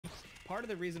part of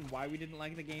the reason why we didn't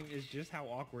like the game is just how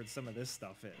awkward some of this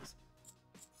stuff is.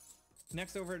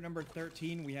 Next, over at number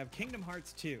 13, we have Kingdom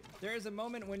Hearts 2. There is a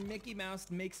moment when Mickey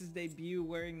Mouse makes his debut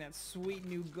wearing that sweet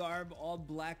new garb, all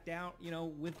blacked out, you know,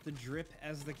 with the drip,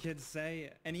 as the kids say,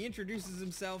 and he introduces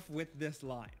himself with this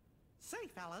line. Say,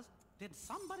 fellas, did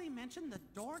somebody mention the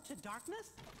door to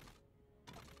darkness?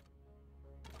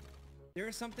 There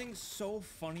is something so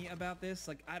funny about this.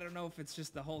 Like, I don't know if it's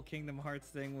just the whole Kingdom Hearts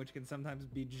thing, which can sometimes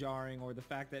be jarring, or the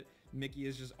fact that Mickey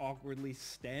is just awkwardly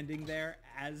standing there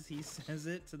as he says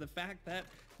it, to the fact that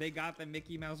they got the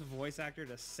Mickey Mouse voice actor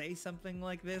to say something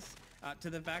like this, to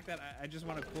the fact that I just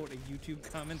want to quote a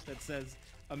YouTube comment that says,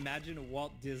 "Imagine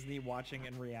Walt Disney watching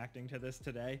and reacting to this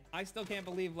today." I still can't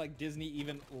believe, like, Disney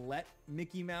even let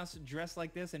Mickey Mouse dress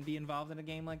like this and be involved in a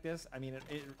game like this. I mean,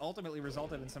 it ultimately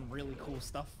resulted in some really cool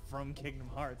stuff from Kingdom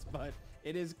Hearts, but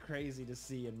it is crazy to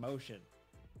see in motion.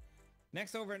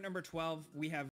 Next, over at number 12, we have